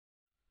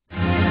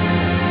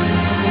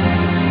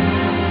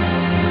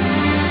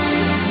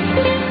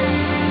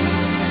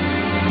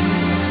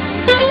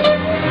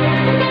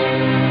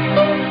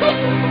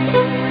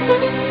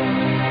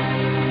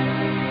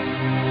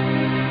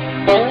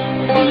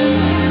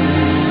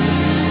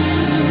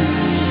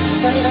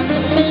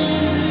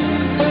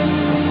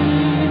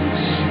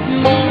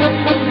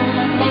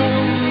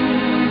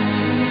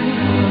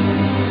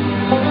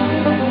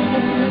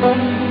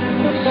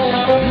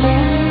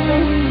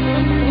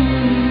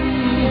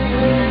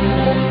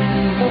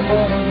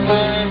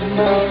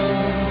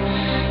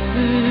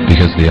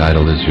the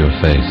idol is your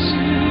face,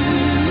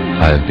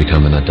 I have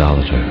become an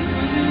idolater.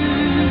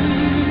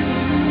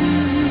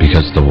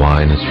 Because the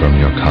wine is from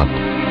your cup,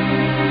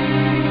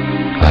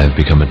 I have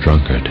become a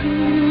drunkard.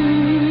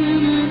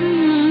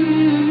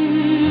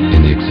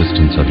 In the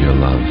existence of your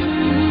love,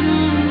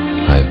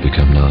 I have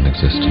become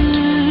non-existent.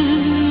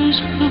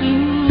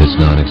 This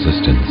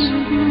non-existence,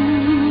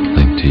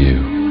 linked to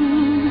you,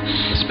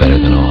 is better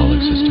than all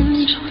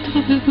existence.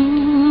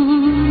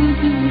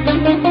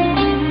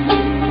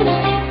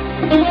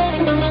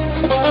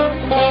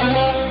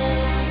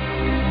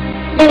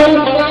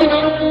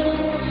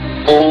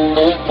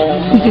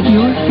 Is it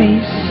your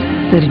face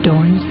that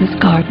adorns this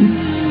garden?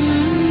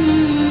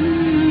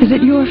 Is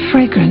it your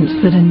fragrance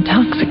that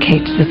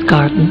intoxicates this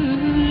garden?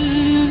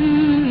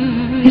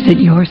 Is it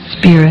your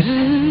spirit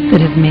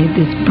that has made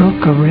this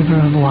brook a river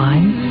of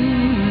wine?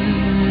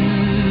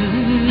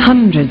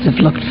 Hundreds have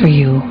looked for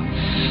you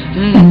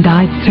and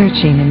died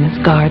searching in this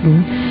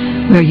garden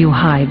where you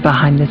hide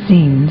behind the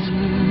scenes.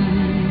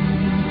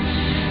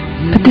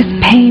 But this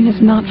pain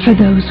is not for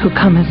those who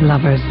come as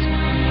lovers.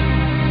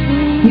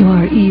 You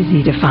are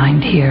easy to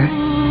find here.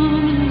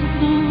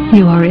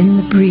 You are in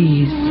the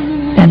breeze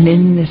and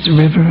in this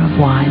river of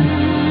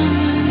wine.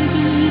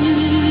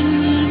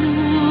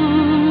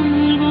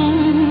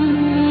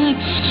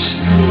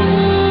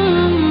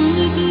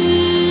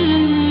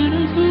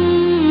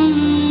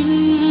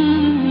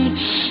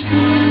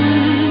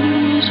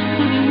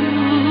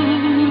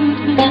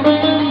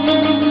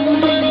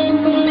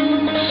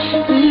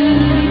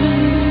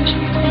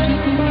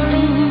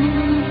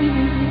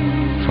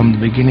 From the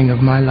beginning of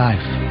my life,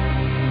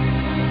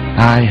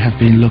 I have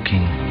been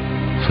looking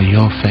for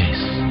your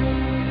face.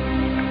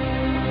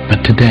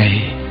 But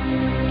today,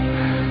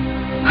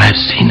 I have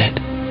seen it.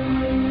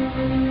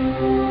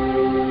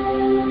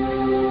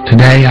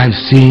 Today I've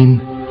seen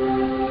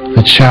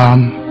the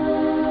charm,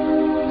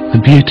 the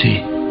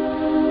beauty,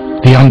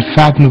 the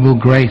unfathomable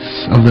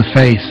grace of the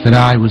face that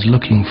I was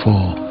looking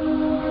for.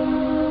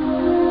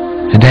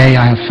 Today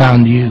I have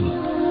found you.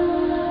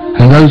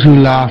 And those who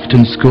laughed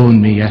and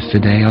scorned me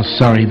yesterday are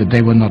sorry that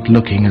they were not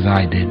looking as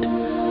I did.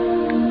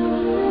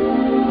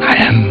 I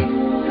am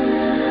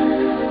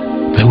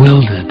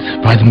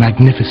bewildered by the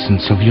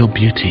magnificence of your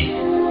beauty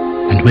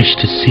and wish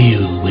to see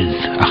you with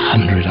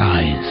 100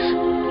 eyes.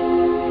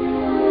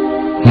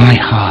 My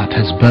heart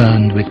has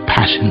burned with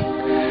passion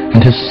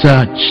and has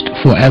searched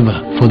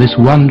forever for this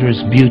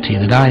wondrous beauty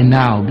that I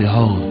now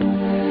behold.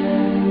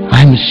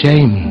 I am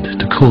ashamed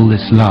to call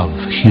this love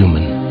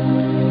human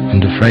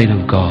and afraid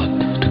of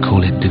God to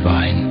call it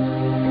divine.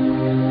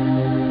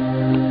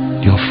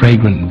 Your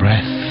fragrant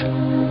breath,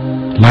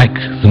 like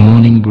the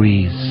morning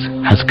breeze,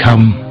 has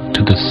come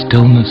to the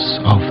stillness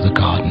of the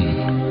garden.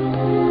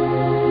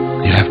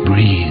 You have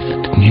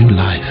breathed new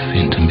life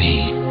into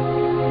me.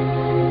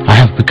 I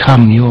have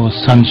become your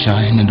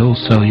sunshine and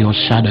also your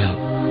shadow.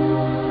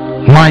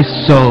 My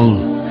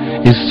soul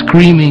is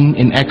screaming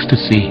in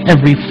ecstasy.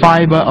 Every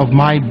fiber of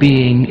my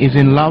being is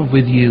in love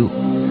with you.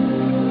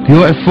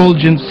 Your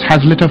effulgence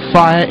has lit a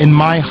fire in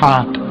my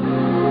heart,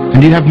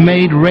 and you have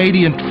made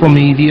radiant for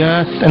me the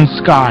earth and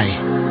sky.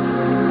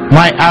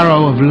 My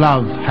arrow of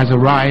love has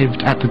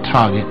arrived at the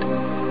target.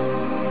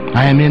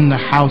 I am in the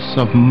house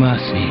of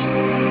mercy,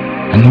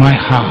 and my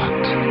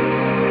heart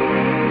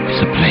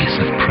is a place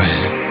of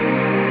prayer.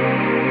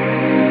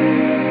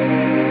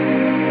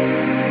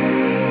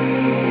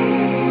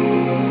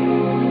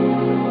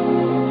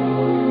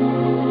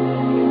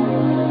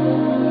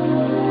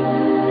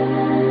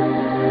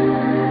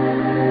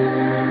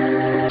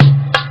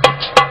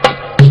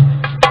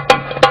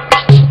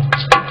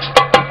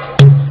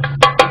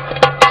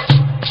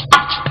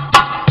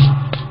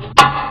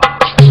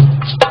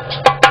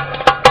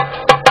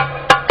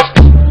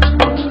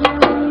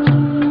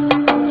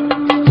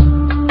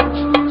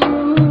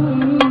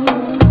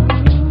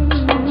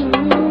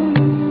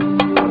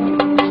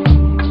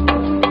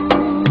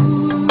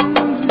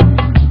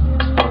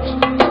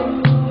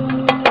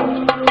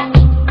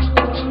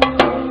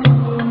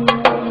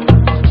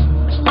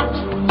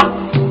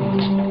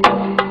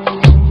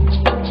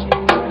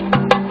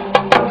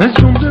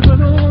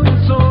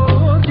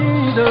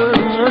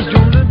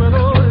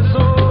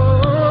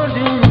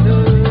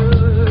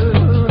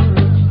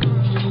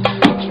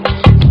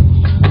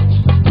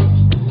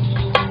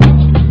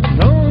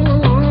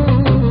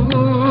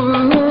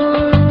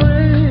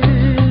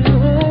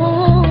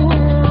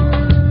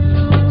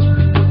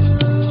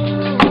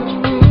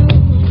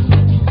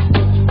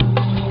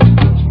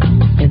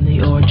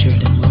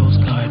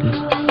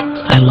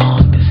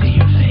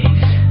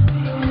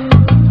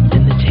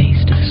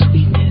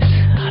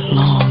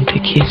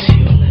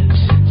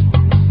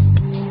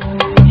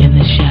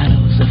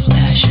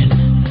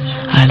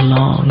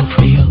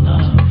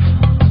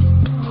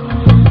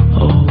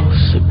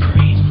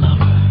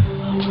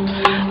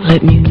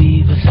 Let me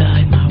leave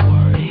aside my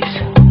worries.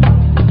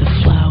 The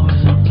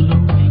flowers are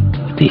blooming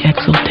with the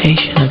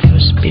exaltation of your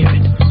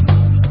spirit.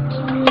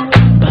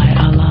 By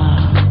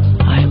Allah,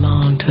 I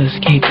long to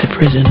escape the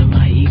prison of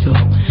my ego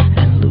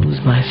and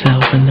lose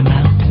myself in the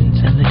mountains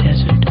and the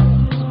desert.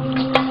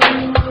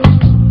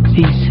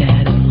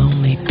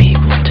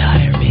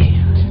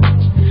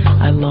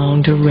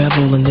 long to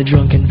revel in the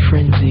drunken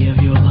frenzy of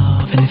your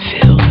love and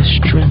feel the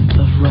strength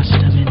of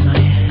Rustum in my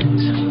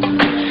hands.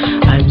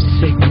 I'm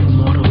sick of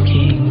mortal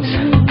kings.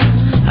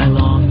 I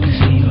long to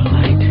see your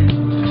light.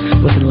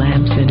 With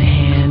lamps in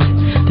hand,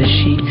 the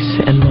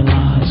sheiks and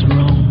mullahs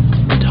roam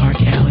the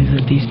dark alleys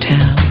of these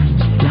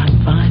towns, not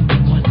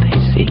finding what they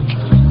seek.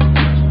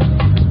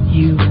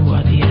 You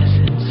are the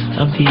essence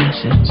of the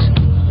essence,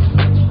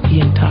 the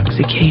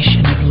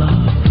intoxication of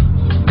love.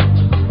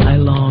 I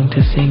long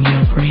to sing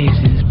your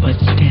praises, but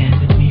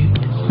stand mute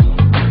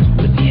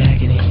with the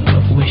agony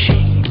of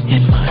wishing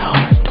in my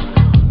heart.